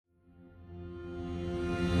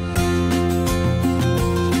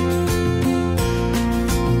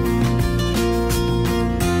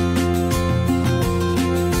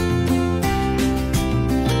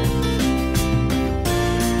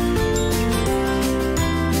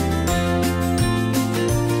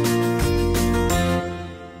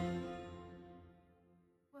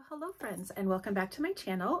friends, and welcome back to my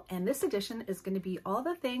channel. And this edition is going to be all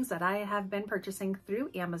the things that I have been purchasing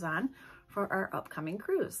through Amazon for our upcoming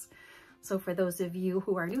cruise. So for those of you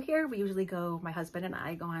who are new here, we usually go, my husband and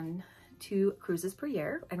I go on 2 cruises per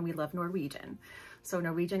year, and we love Norwegian. So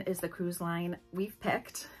Norwegian is the cruise line we've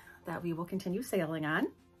picked that we will continue sailing on.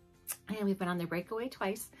 And we've been on the Breakaway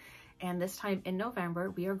twice, and this time in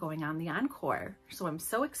November, we are going on the Encore. So I'm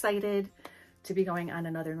so excited to be going on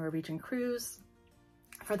another Norwegian cruise.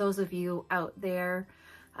 For those of you out there,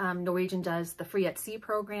 Norwegian does the Free at Sea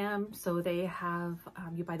program. So they have,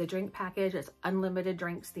 you buy the drink package, it's unlimited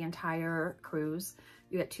drinks the entire cruise.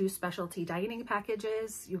 You get 2 specialty dining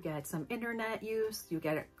packages, you get some internet use, you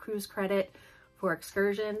get a cruise credit for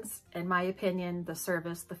excursions. In my opinion, the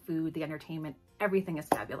service, the food, the entertainment, everything is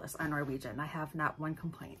fabulous on Norwegian. I have not one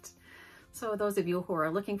complaint. So those of you who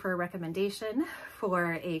are looking for a recommendation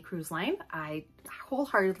for a cruise line, I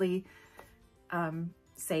wholeheartedly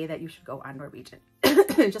say that you should go on Norwegian,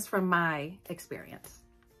 just from my experience.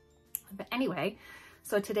 But anyway,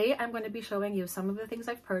 so today I'm going to be showing you some of the things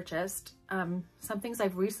I've purchased, some things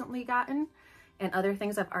I've recently gotten, and other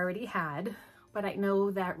things I've already had. But I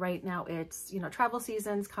know that right now it's, travel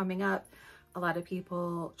season's coming up. A lot of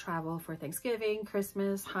people travel for Thanksgiving,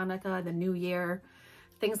 Christmas, Hanukkah, the New Year,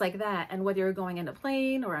 things like that. And whether you're going in a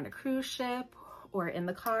plane or on a cruise ship or in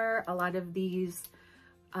the car, a lot of these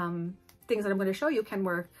things that I'm going to show you can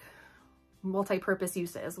work multi-purpose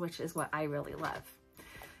uses, which is what I really love.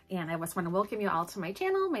 And I just want to welcome you all to my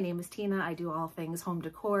channel. My name is Tina. I do all things home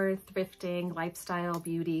decor, thrifting, lifestyle,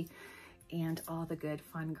 beauty, and all the good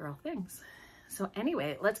fun girl things. So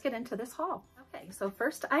anyway, let's get into this haul. Okay, so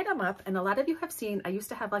first item up, and a lot of you have seen, I used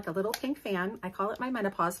to have like a little pink fan. I call it my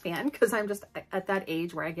menopause fan because I'm just at that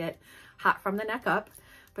age where I get hot from the neck up.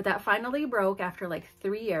 But that finally broke after like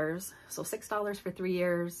 3 years. So $6 for 3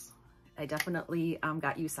 years. I definitely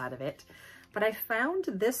got use out of it. But I found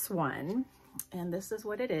this one, and this is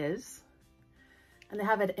what it is. And they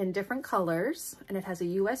have it in different colors, and it has a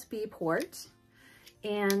USB port.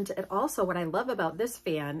 And it also, what I love about this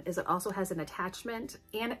fan is it also has an attachment,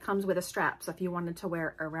 and it comes with a strap. So if you wanted to wear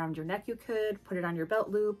it around your neck, you could put it on your belt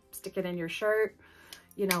loop, stick it in your shirt,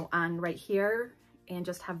 on right here, and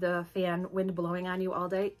just have the fan wind blowing on you all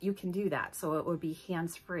day. You can do that. So it would be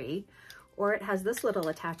hands-free. Or it has this little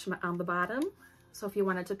attachment on the bottom. So if you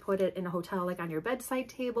wanted to put it in a hotel, like on your bedside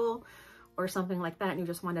table or something like that, and you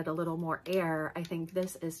just wanted a little more air, I think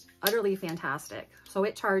this is utterly fantastic. So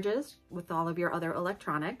it charges with all of your other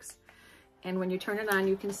electronics. And when you turn it on,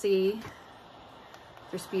 you can see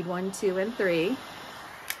your speed 1, 2, and 3.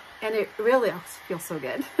 And it really feels so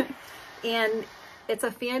good. And it's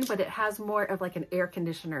a fan, but it has more of like an air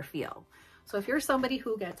conditioner feel. So if you're somebody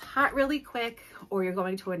who gets hot really quick, or you're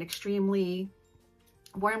going to an extremely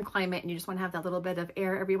warm climate and you just want to have that little bit of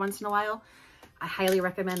air every once in a while, I highly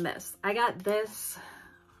recommend this. I got this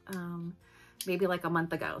maybe like a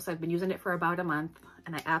month ago. So I've been using it for about a month,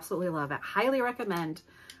 and I absolutely love it. Highly recommend.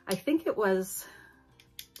 I think it was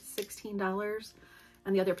 $16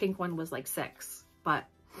 and the other pink one was like $6, but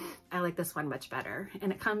I like this one much better.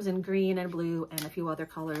 And it comes in green and blue and a few other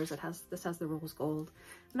colors. This has the rose gold,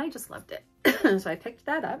 and I just loved it. So I picked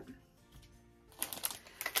that up.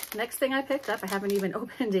 Next thing I picked up, I haven't even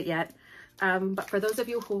opened it yet. But for those of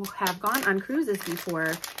you who have gone on cruises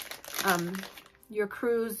before, your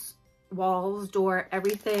cruise walls, door,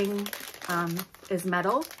 everything is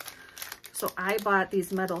metal. So I bought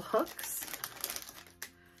these metal hooks.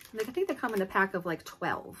 I think they come in a pack of like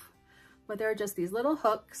 12. But they're just these little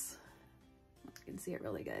hooks. You can see it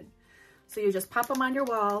really good. So you just pop them on your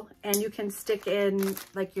wall, and you can stick in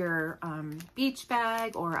like your beach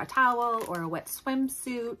bag or a towel or a wet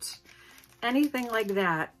swimsuit, anything like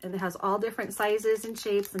that. And it has all different sizes and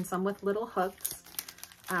shapes, and some with little hooks.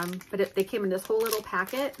 But they came in this whole little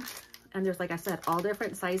packet, and there's, like I said, all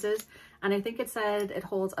different sizes. And I think it said it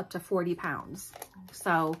holds up to 40 pounds.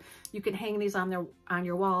 So you can hang these on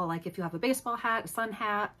your wall, like if you have a baseball hat, a sun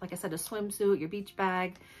hat, like I said, a swimsuit, your beach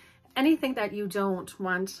bag, anything that you don't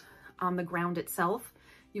want on the ground itself,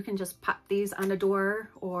 you can just pop these on a door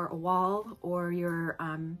or a wall, or your,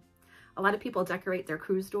 a lot of people decorate their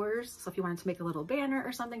cruise doors. So if you wanted to make a little banner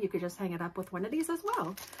or something, you could just hang it up with one of these as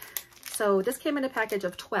well. So this came in a package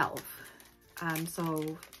of 12.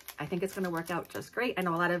 So I think it's going to work out just great. I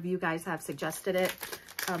know a lot of you guys have suggested it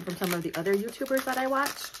from some of the other YouTubers that I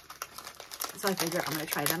watched. So I figured I'm going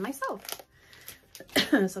to try them myself.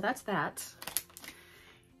 So that's that.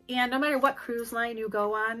 And no matter what cruise line you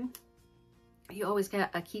go on, you always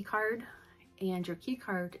get a key card, and your key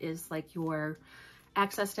card is like your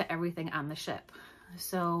access to everything on the ship.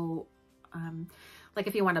 So like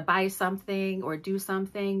if you want to buy something or do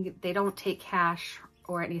something, they don't take cash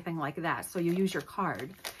or anything like that. So you use your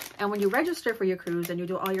card. And when you register for your cruise and you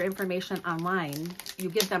do all your information online, you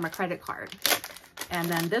give them a credit card. And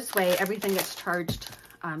then this way, everything gets charged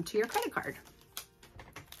to your credit card.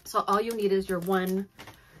 So all you need is your one,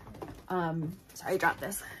 sorry, I dropped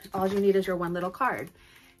this. All you need is your one little card.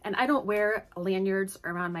 And I don't wear lanyards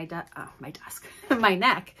around my desk, my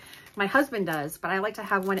neck. My husband does, but I like to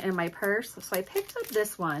have one in my purse. So I picked up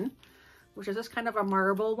this one, which is just kind of a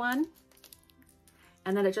marble one.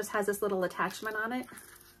 And then it just has this little attachment on it,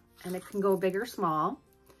 and it can go big or small.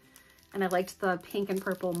 And I liked the pink and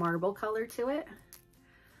purple marble color to it.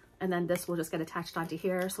 And then this will just get attached onto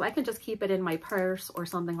here. So I can just keep it in my purse or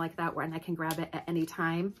something like that where I can grab it at any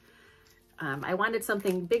time. I wanted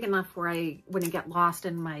something big enough where I wouldn't get lost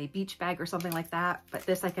in my beach bag or something like that. But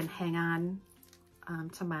this I can hang on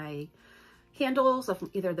to my handles of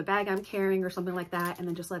either the bag I'm carrying or something like that, and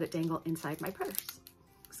then just let it dangle inside my purse.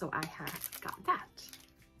 So I have got that.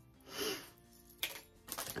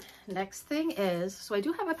 Next thing is, so I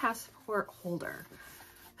do have a passport holder,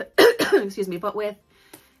 excuse me, but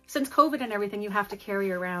since COVID and everything, you have to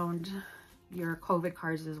carry around your COVID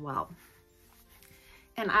cards as well.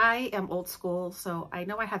 And I am old school, so I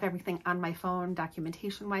know I have everything on my phone,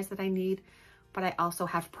 documentation wise, that I need, but I also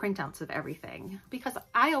have printouts of everything, because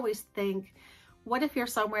I always think, what if you're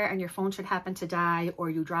somewhere and your phone should happen to die, or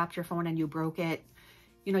you dropped your phone and you broke it?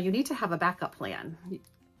 You know, you need to have a backup plan.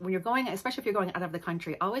 When you're going, especially if you're going out of the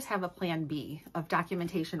country, always have a plan B of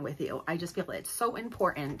documentation with you. I just feel it's so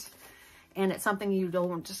important. And it's something you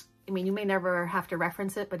don't just, I mean, you may never have to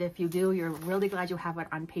reference it, but if you do, you're really glad you have it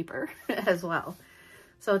on paper as well.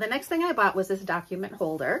 So the next thing I bought was this document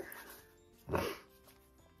holder.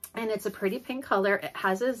 And it's a pretty pink color. It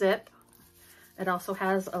has a zip. It also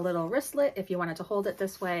has a little wristlet if you wanted to hold it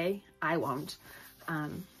this way. I won't.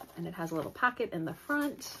 And it has a little pocket in the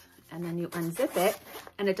front, and then you unzip it,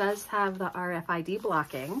 and it does have the RFID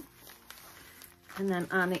blocking. And then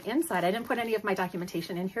on the inside, I didn't put any of my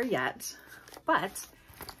documentation in here yet, but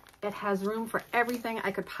it has room for everything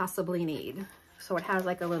I could possibly need. So it has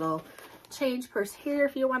like a little change purse here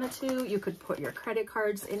if you wanted to. You could put your credit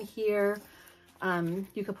cards in here.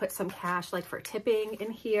 You could put some cash like for tipping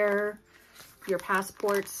in here. Your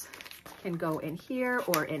passports can go in here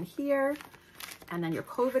or in here. And then your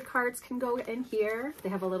COVID cards can go in here. They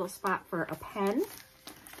have a little spot for a pen.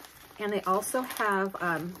 And they also have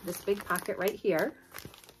this big pocket right here.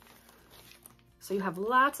 So you have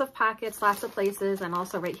lots of pockets, lots of places. And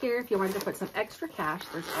also right here, if you wanted to put some extra cash,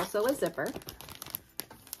 there's also a zipper.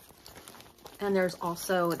 And there's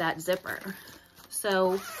also that zipper.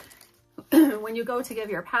 So when you go to give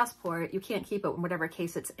your passport, you can't keep it in whatever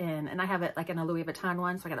case it's in. And I have it like in a Louis Vuitton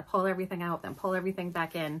one. So I got to pull everything out, then pull everything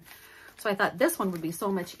back in. So I thought this one would be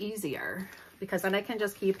so much easier, because then I can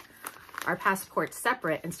just keep our passports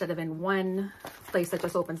separate instead of in one place that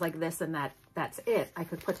just opens like this and that's it. I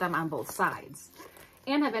could put them on both sides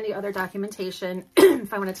and have any other documentation.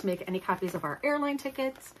 If I wanted to make any copies of our airline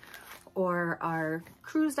tickets or our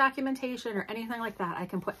cruise documentation or anything like that, I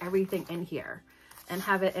can put everything in here and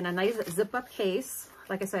have it in a nice zip up case.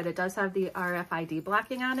 Like I said, it does have the RFID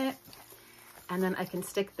blocking on it. And then I can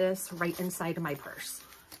stick this right inside my purse.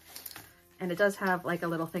 And it does have like a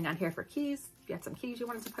little thing on here for keys, if you had some keys you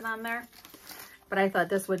wanted to put on there. But I thought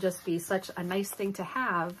this would just be such a nice thing to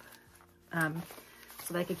have, so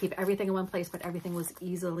that I could keep everything in one place, but everything was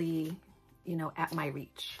easily, you know, at my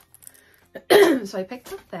reach. So I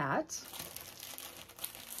picked up that.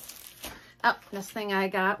 Oh, next thing I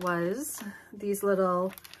got was these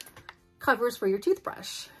little covers for your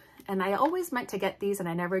toothbrush. And I always meant to get these and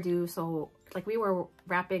I never do. So like we were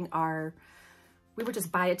wrapping we would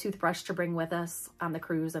just buy a toothbrush to bring with us on the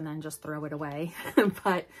cruise and then just throw it away.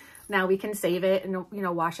 But now we can save it and, you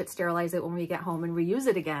know, wash it, sterilize it when we get home and reuse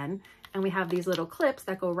it again. And we have these little clips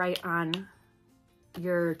that go right on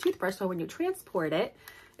your toothbrush. So when you transport it,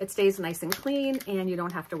 it stays nice and clean and you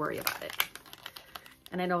don't have to worry about it.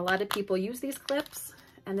 And I know a lot of people use these clips,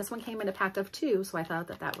 and this one came in a pack of 2. So I thought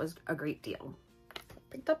that that was a great deal.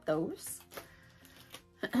 Picked up those.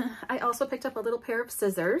 I also picked up a little pair of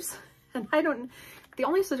scissors. And the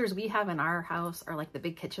only scissors we have in our house are like the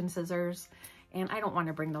big kitchen scissors. And I don't want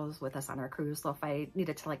to bring those with us on our cruise. So if I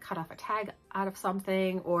needed to like cut off a tag out of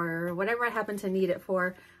something or whatever I happen to need it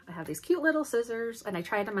for, I have these cute little scissors and I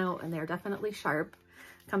tried them out and they're definitely sharp.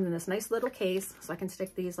 Come in this nice little case. So I can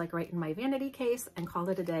stick these like right in my vanity case and call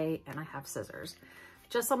it a day. And I have scissors.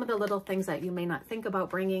 Just some of the little things that you may not think about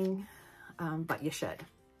bringing, but you should.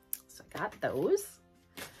 So I got those.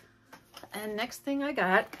 And next thing I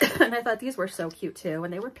got, and I thought these were so cute too,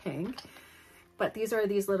 and they were pink, but these are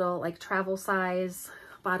these little like travel size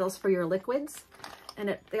bottles for your liquids.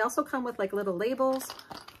 And they also come with like little labels,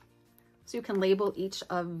 so you can label each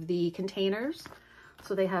of the containers.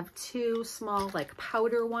 So they have 2 small like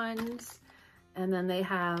powder ones, and then they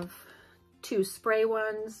have 2 spray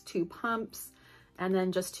ones, 2 pumps, and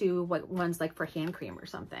then just 2 ones like for hand cream or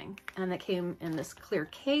something. And it came in this clear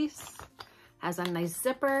case, has a nice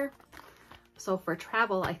zipper. So for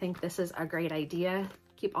travel, I think this is a great idea.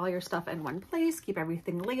 Keep all your stuff in one place, keep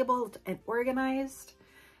everything labeled and organized.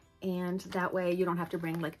 And that way you don't have to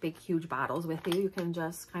bring like big, huge bottles with you. You can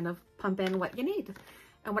just kind of pump in what you need.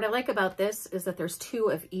 And what I like about this is that there's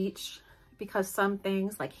 2 of each, because some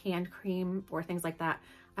things like hand cream or things like that,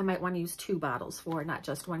 I might want to use 2 bottles for, not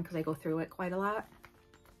just one, because I go through it quite a lot.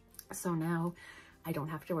 So now I don't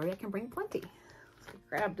have to worry, I can bring plenty. So I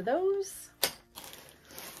grabbed those.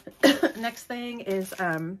 Next thing is,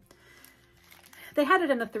 they had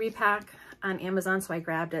it in the 3-pack on Amazon, so I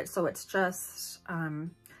grabbed it. So it's just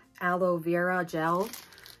aloe vera gel,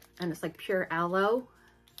 and it's like pure aloe.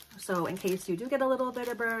 So in case you do get a little bit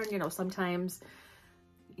of burn, you know, sometimes,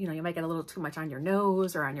 you know, you might get a little too much on your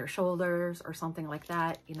nose or on your shoulders or something like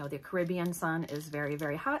that. You know, the Caribbean sun is very,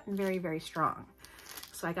 very hot and very, very strong.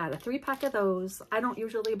 So I got a 3-pack of those. I don't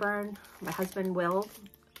usually burn. My husband will.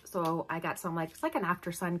 So I got some, like, it's like an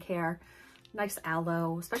after sun care, nice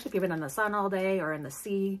aloe, especially if you've been in the sun all day or in the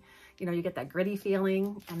sea. You know, you get that gritty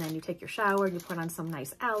feeling, and then you take your shower, you put on some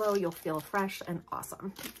nice aloe, you'll feel fresh and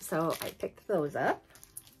awesome. So I picked those up.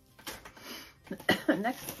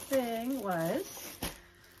 Next thing was,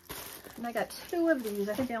 and I got 2 of these.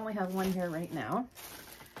 I think I only have one here right now.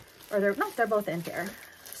 Or they're both in here.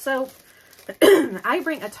 So I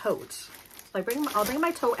bring a tote. So I'll bring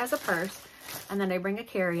my tote as a purse, and then I bring a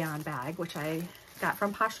carry-on bag, which I got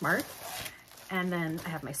from Poshmark. And then I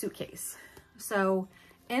have my suitcase. So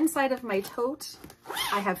inside of my tote,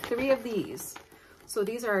 I have 3 of these. So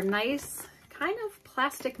these are nice, kind of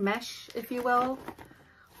plastic mesh, if you will,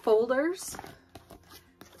 folders.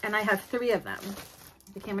 And I have 3 of them.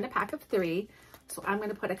 They came in a pack of 3. So I'm going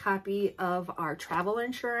to put a copy of our travel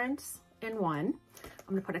insurance in one. I'm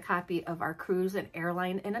going to put a copy of our cruise and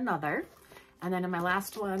airline in another. And then in my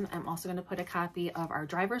last one, I'm also going to put a copy of our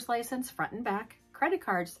driver's license front and back, credit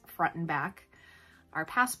cards front and back, our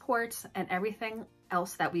passports, and everything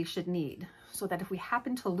else that we should need. So that if we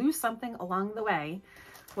happen to lose something along the way,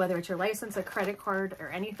 whether it's your license, a credit card, or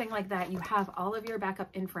anything like that, you have all of your backup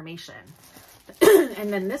information.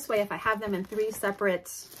 And then this way, if I have them in 3 separate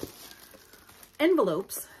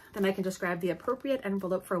envelopes, then I can just grab the appropriate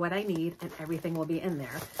envelope for what I need, and everything will be in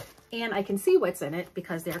there. And I can see what's in it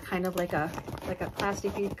because they're kind of like a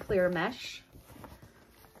plasticky clear mesh,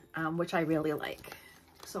 which I really like.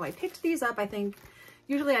 So I picked these up. I think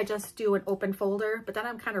usually I just do an open folder, but then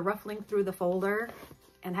I'm kind of ruffling through the folder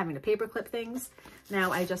and having to paper clip things.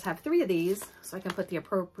 Now I just have 3 of these, so I can put the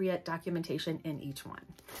appropriate documentation in each one.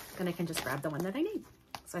 Then I can just grab the one that I need.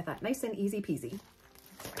 So I thought, nice and easy peasy.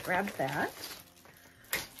 So I grabbed that.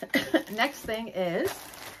 Next thing is,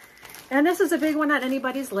 and this is a big one on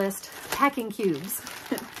anybody's list, packing cubes.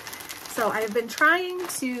 So I've been trying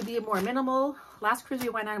to be more minimal. Last cruise we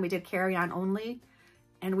went on, we did carry-on only,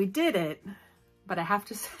 and we did it, but I have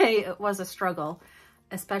to say it was a struggle,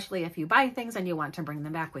 especially if you buy things and you want to bring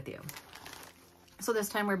them back with you. So this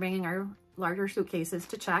time we're bringing our larger suitcases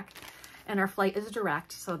to check, and our flight is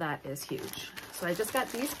direct, so that is huge. So I just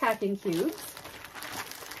got these packing cubes,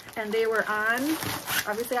 and they were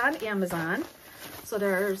obviously on Amazon. So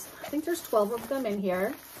I think there's 12 of them in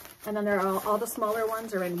here, and then all the smaller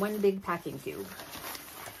ones are in one big packing cube.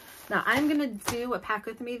 Now I'm gonna do a pack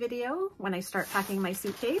with me video when I start packing my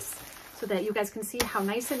suitcase, so that you guys can see how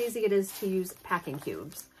nice and easy it is to use packing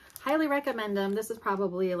cubes. Highly recommend them. This is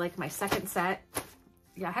probably like my 2nd set.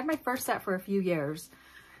 Yeah, I had my 1st set for a few years,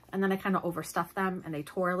 and then I kind of overstuffed them and they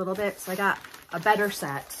tore a little bit. So I got a better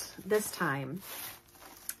set this time.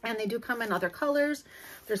 And they do come in other colors.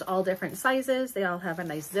 There's all different sizes. They all have a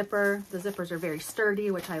nice zipper. The zippers are very sturdy,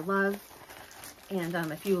 which I love. And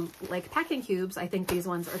if you like packing cubes, I think these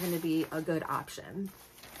ones are going to be a good option.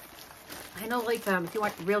 I know, like, if you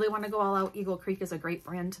really want to go all out, Eagle Creek is a great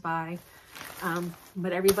brand to buy.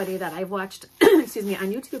 But everybody that I've watched, excuse me,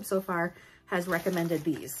 on YouTube so far has recommended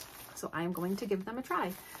these. So I'm going to give them a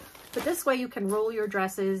try. But this way you can roll your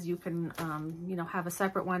dresses. You can, you know, have a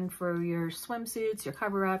separate one for your swimsuits, your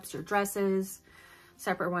cover-ups, your dresses,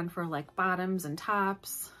 separate one for like bottoms and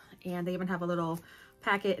tops. And they even have a little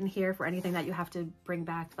packet in here for anything that you have to bring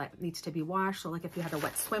back that needs to be washed. So like if you had a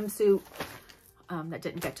wet swimsuit that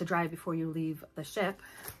didn't get to dry before you leave the ship,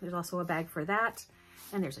 there's also a bag for that.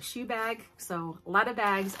 And there's a shoe bag. So a lot of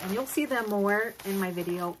bags, and you'll see them more in my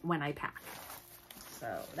video when I pack. So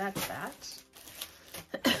that's that.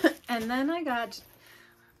 And then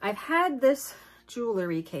I've had this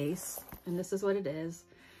jewelry case, and this is what it is.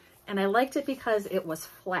 And I liked it because it was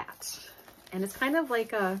flat. And it's kind of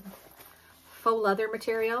like a faux leather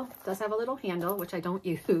material. It does have a little handle, which I don't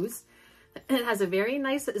use. It has a very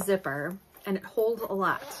nice zipper, and it holds a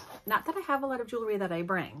lot. Not that I have a lot of jewelry that I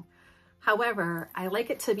bring. However, I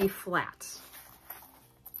like it to be flat.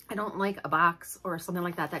 I don't like a box or something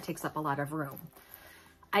like that that takes up a lot of room.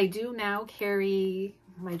 I do now carry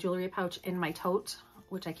my jewelry pouch in my tote,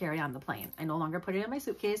 which I carry on the plane. I no longer put it in my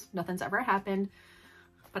suitcase. Nothing's ever happened,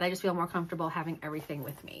 but I just feel more comfortable having everything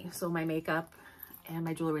with me. So my makeup and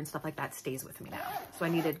my jewelry and stuff like that stays with me now. So I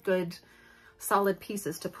needed good, solid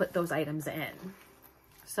pieces to put those items in.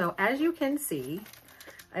 So as you can see,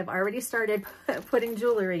 I've already started putting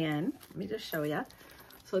jewelry in. Let me just show you.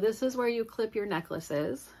 So this is where you clip your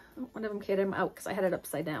necklaces. One of them came out because I had it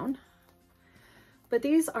upside down. But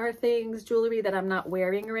these are things, jewelry that I'm not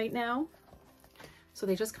wearing right now. So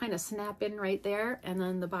they just kind of snap in right there, and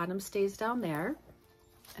then the bottom stays down there.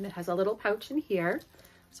 And it has a little pouch in here.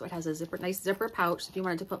 So it has a nice zipper pouch. If you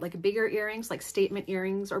wanted to put like bigger earrings, like statement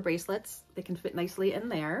earrings or bracelets, they can fit nicely in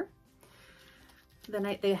there.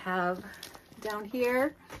 Then they have down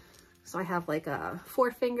here, so I have like a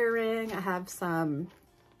 4-finger ring. I have some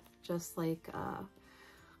just like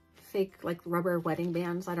fake like rubber wedding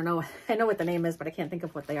bands. I don't know. I know what the name is, but I can't think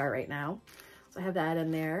of what they are right now. So I have that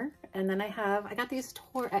in there. And then I got these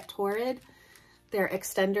at Torrid. They're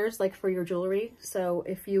extenders like for your jewelry. So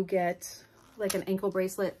if you get like an ankle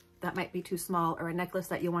bracelet that might be too small, or a necklace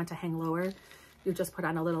that you want to hang lower, you just put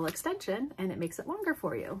on a little extension and it makes it longer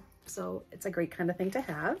for you. So it's a great kind of thing to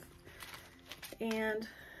have. And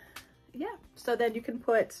yeah, so then you can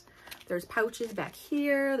put, there's pouches back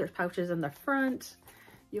here, there's pouches in the front.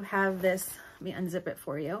 You have this, let me unzip it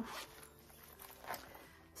for you.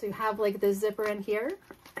 So you have like this zipper in here,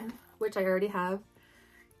 which I already have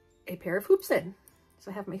a pair of hoops in. So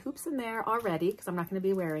I have my hoops in there already because I'm not going to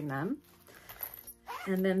be wearing them.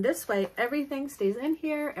 And then this way, everything stays in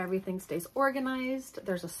here. Everything stays organized.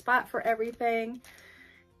 There's a spot for everything.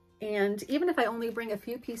 And even if I only bring a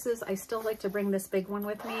few pieces, I still like to bring this big one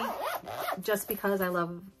with me just because I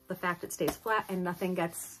love the fact it stays flat and nothing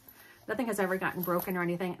has ever gotten broken or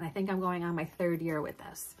anything. And I think I'm going on my 3rd year with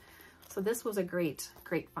this. So this was a great,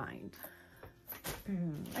 great find.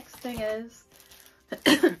 Next thing is,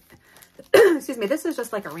 excuse me, this is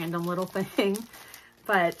just like a random little thing,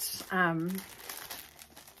 but,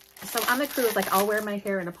 so on the cruise, like I'll wear my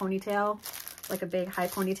hair in a ponytail, like a big high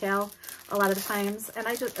ponytail a lot of the times.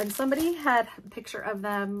 And somebody had a picture of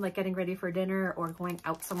them like getting ready for dinner or going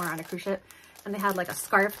out somewhere on a cruise ship, and they had like a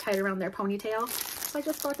scarf tied around their ponytail. So I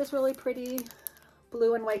just bought this really pretty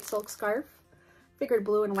blue and white silk scarf. Figured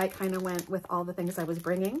blue and white kind of went with all the things I was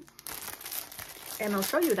bringing. And I'll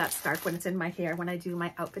show you that scarf when it's in my hair when I do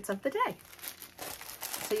my outfits of the day.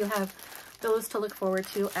 So you have those to look forward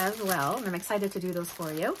to as well. And I'm excited to do those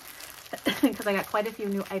for you because I got quite a few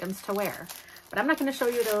new items to wear. But I'm not going to show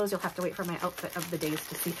you those. You'll have to wait for my outfit of the days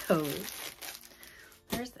to see those.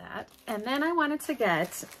 There's that. And then I wanted to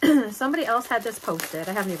get, somebody else had this posted.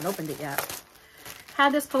 I haven't even opened it yet.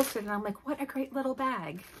 Had this posted and I'm like, what a great little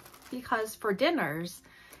bag. Because for dinners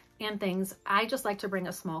and things, I just like to bring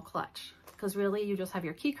a small clutch. Because really, you just have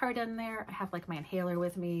your key card in there. I have like my inhaler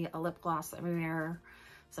with me, a lip gloss everywhere,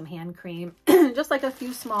 some hand cream, just like a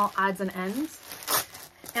few small odds and ends.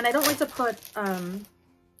 And I don't like to put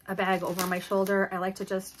a bag over my shoulder. I like to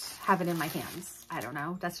just have it in my hands. I don't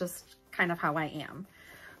know. That's just kind of how I am.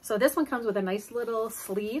 So this one comes with a nice little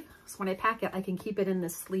sleeve. So when I pack it, I can keep it in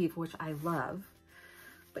this sleeve, which I love.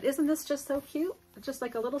 But isn't this just so cute? It's just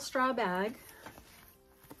like a little straw bag.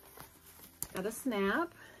 Got a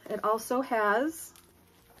snap. It also has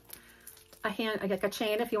like a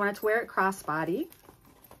chain if you wanted to wear it crossbody.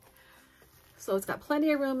 So it's got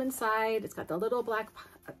plenty of room inside. It's got the little back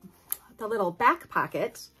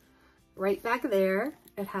pocket right back there.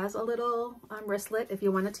 It has a little wristlet if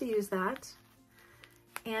you wanted to use that.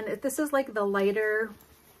 And this is like the lighter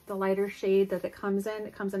shade that it comes in.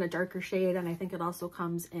 It comes in a darker shade, and I think it also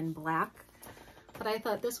comes in black. But I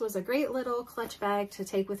thought this was a great little clutch bag to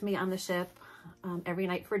take with me on the ship every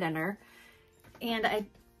night for dinner. And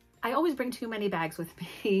I always bring too many bags with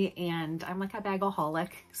me, and I'm like a bagaholic.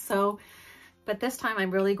 So, but this time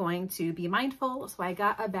I'm really going to be mindful. So I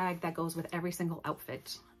got a bag that goes with every single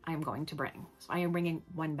outfit I'm going to bring. So I am bringing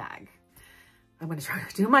one bag. I'm going to try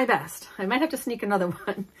to do my best. I might have to sneak another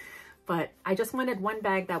one. but I just wanted one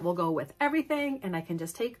bag that will go with everything, and I can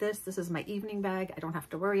just take this. This is my evening bag. I don't have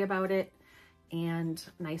to worry about it, and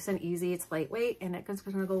nice and easy. It's lightweight, and it's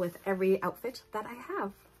gonna go with every outfit that I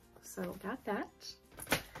have. So got that.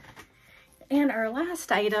 And our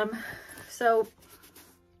last item. So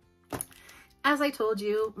as I told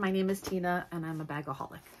you, my name is Tina and I'm a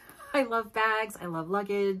bagaholic. I love bags, I love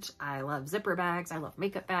luggage, I love zipper bags, I love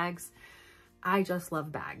makeup bags. I just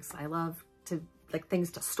love bags. I love to like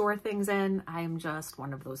things to store things in. I'm just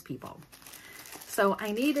one of those people. So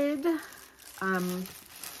I needed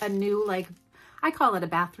a new, like, I call it a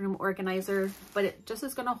bathroom organizer, but it just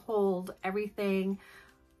is gonna hold everything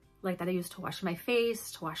like that I use to wash my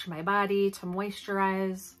face, to wash my body, to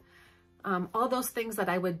moisturize, all those things that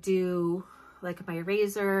I would do, like my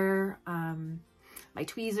razor, my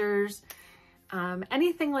tweezers,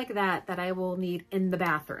 anything like that that I will need in the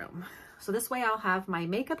bathroom. So this way I'll have my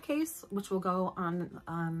makeup case, which will go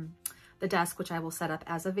on the desk, which I will set up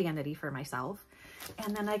as a vanity for myself.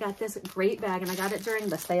 And then I got this great bag, and I got it during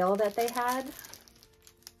the sale that they had.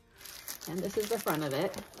 And this is the front of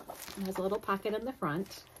it. It has a little pocket in the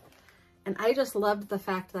front. And I just loved the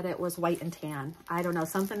fact that it was white and tan. I don't know,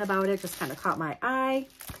 something about it just kind of caught my eye.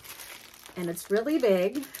 And it's really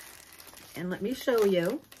big. And let me show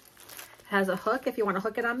you. It has a hook if you want to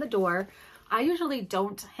hook it on the door. I usually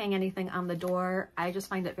don't hang anything on the door. I just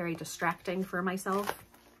find it very distracting for myself.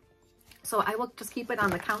 So I will just keep it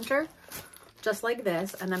on the counter, just like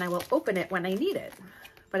this, and then I will open it when I need it.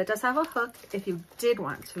 But it does have a hook if you did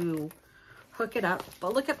want to hook it up.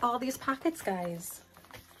 But look at all these pockets, guys.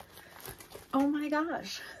 Oh my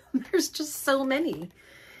gosh, there's just so many.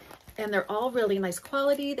 And they're all really nice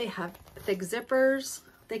quality. They have thick zippers.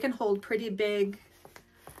 They can hold pretty big.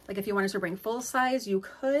 Like if you wanted to bring full size, you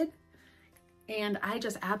could. And I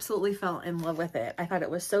just absolutely fell in love with it. I thought it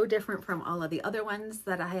was so different from all of the other ones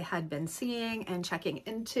that I had been seeing and checking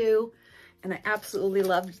into. And I absolutely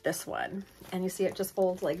loved this one. And you see it just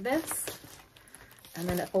folds like this. And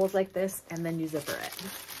then it folds like this, and then you zipper it.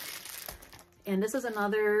 And this is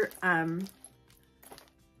another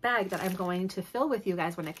bag that I'm going to fill with you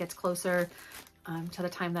guys when it gets closer to the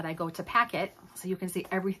time that I go to pack it, so you can see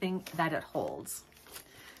everything that it holds.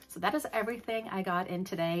 So that is everything I got in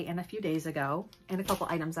today and a few days ago, and a couple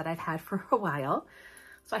items that I've had for a while.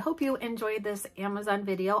 So I hope you enjoyed this Amazon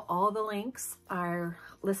video. All the links are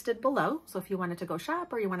listed below. So if you wanted to go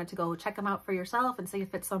shop or you wanted to go check them out for yourself and see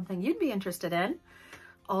if it's something you'd be interested in,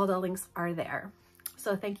 all the links are there.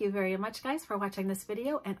 So thank you very much, guys, for watching this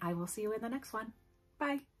video, and I will see you in the next one.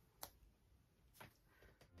 Bye.